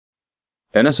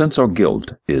Innocence or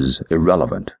guilt is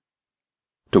irrelevant.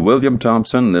 To William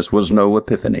Thompson this was no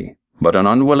epiphany, but an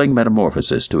unwilling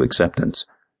metamorphosis to acceptance.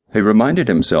 He reminded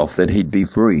himself that he'd be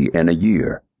free in a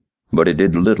year, but it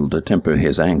did little to temper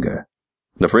his anger.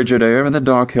 The frigid air in the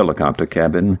dark helicopter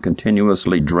cabin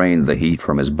continuously drained the heat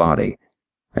from his body,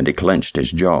 and he clenched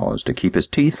his jaws to keep his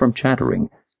teeth from chattering,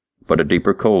 but a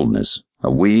deeper coldness,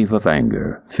 a weave of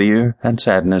anger, fear, and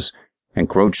sadness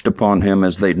encroached upon him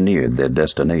as they neared their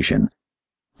destination.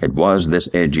 It was this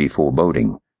edgy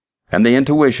foreboding, and the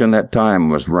intuition that time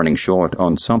was running short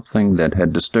on something that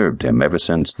had disturbed him ever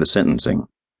since the sentencing.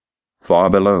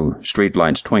 Far below,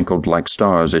 streetlights twinkled like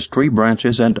stars as tree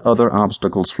branches and other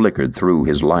obstacles flickered through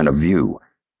his line of view,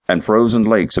 and frozen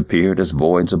lakes appeared as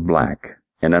voids of black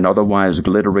in an otherwise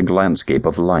glittering landscape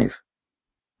of life.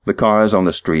 The cars on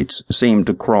the streets seemed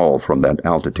to crawl from that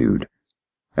altitude,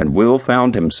 and Will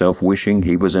found himself wishing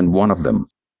he was in one of them,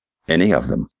 any of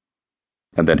them,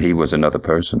 and that he was another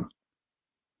person.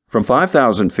 From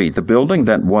 5,000 feet, the building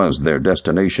that was their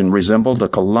destination resembled a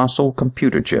colossal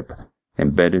computer chip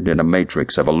embedded in a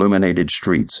matrix of illuminated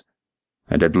streets,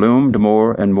 and it loomed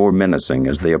more and more menacing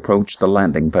as they approached the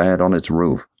landing pad on its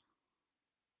roof.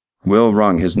 Will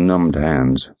wrung his numbed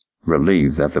hands,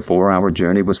 relieved that the 4-hour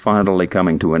journey was finally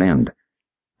coming to an end.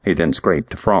 He then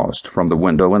scraped frost from the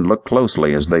window and looked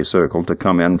closely as they circled to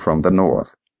come in from the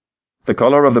north. The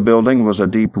color of the building was a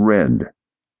deep red,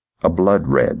 a blood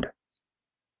red.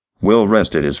 Will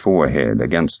rested his forehead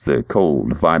against the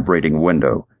cold, vibrating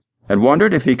window and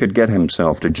wondered if he could get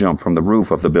himself to jump from the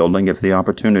roof of the building if the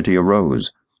opportunity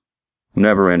arose.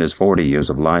 Never in his 40 years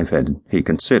of life had he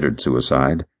considered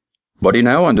suicide, but he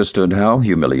now understood how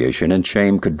humiliation and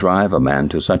shame could drive a man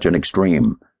to such an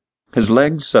extreme. His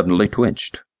legs suddenly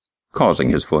twitched, causing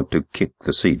his foot to kick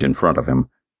the seat in front of him.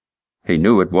 He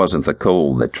knew it wasn't the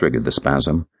cold that triggered the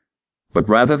spasm, but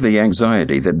rather the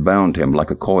anxiety that bound him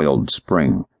like a coiled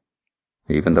spring.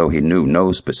 Even though he knew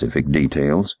no specific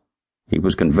details, he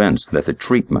was convinced that the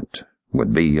treatment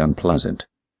would be unpleasant.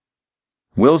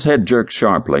 Will's head jerked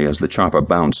sharply as the chopper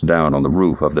bounced down on the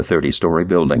roof of the 30-story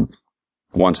building.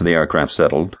 Once the aircraft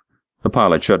settled, the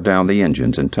pilot shut down the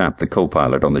engines and tapped the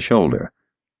co-pilot on the shoulder.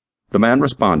 The man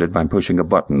responded by pushing a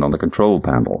button on the control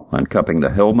panel and cupping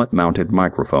the helmet-mounted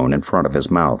microphone in front of his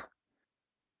mouth.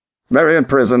 "Marion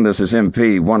Prison, this is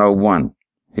MP 101,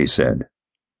 he said.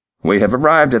 "We have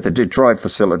arrived at the Detroit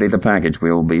facility. The package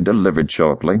will be delivered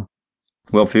shortly.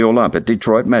 We'll fuel up at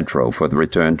Detroit Metro for the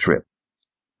return trip.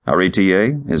 Our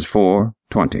ETA is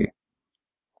 4:20.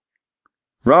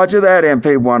 "Roger that,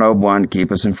 MP 101.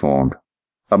 Keep us informed,"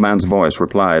 a man's voice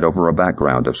replied over a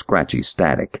background of scratchy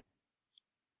static.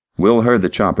 Will heard the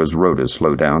chopper's rotors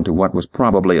slow down to what was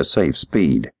probably a safe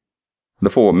speed.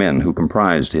 The 4 men who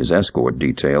comprised his escort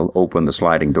detail opened the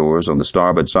sliding doors on the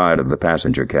starboard side of the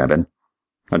passenger cabin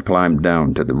and climbed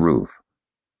down to the roof.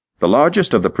 The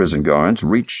largest of the prison guards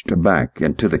reached back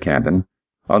into the cabin,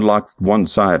 unlocked one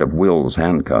side of Will's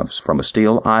handcuffs from a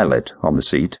steel eyelet on the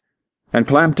seat, and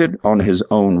clamped it on his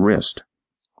own wrist.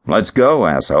 "Let's go,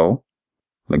 asshole,"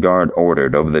 the guard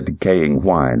ordered over the decaying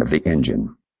whine of the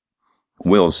engine.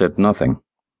 Will said nothing.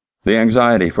 The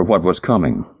anxiety for what was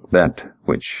coming, that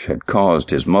which had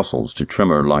caused his muscles to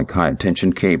tremor like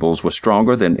high-tension cables, was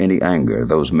stronger than any anger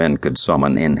those men could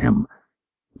summon in him.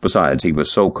 Besides, he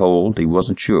was so cold he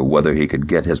wasn't sure whether he could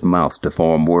get his mouth to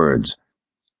form words.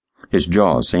 His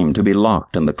jaws seemed to be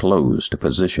locked in the closed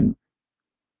position.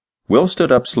 Will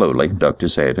stood up slowly, ducked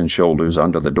his head and shoulders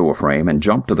under the doorframe, and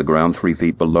jumped to the ground 3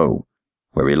 feet below,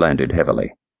 where he landed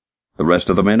heavily. The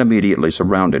rest of the men immediately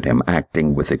surrounded him,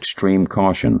 acting with extreme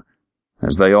caution,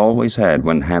 as they always had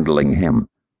when handling him.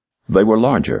 They were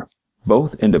larger,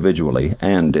 both individually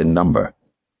and in number,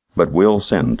 but Will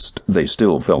sensed they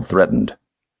still felt threatened.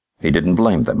 He didn't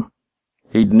blame them.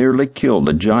 He'd nearly killed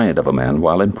a giant of a man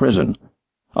while in prison.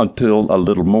 Until a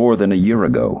little more than a year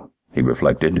ago, he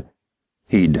reflected,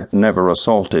 he'd never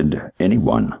assaulted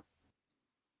anyone.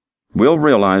 Will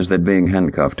realized that being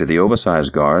handcuffed to the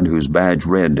oversized guard whose badge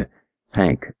read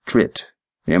Hank Tritt,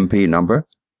 MP number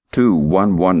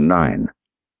 2119,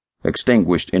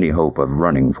 extinguished any hope of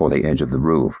running for the edge of the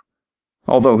roof.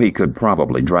 Although he could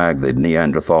probably drag the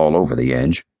Neanderthal over the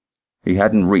edge, he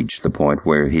hadn't reached the point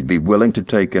where he'd be willing to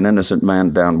take an innocent man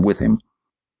down with him.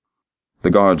 The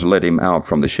guards led him out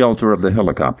from the shelter of the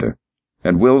helicopter,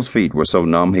 and Will's feet were so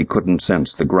numb he couldn't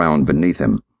sense the ground beneath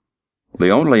him. The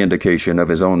only indication of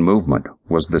his own movement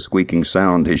was the squeaking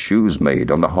sound his shoes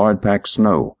made on the hard-packed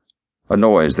snow, a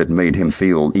noise that made him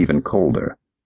feel even colder.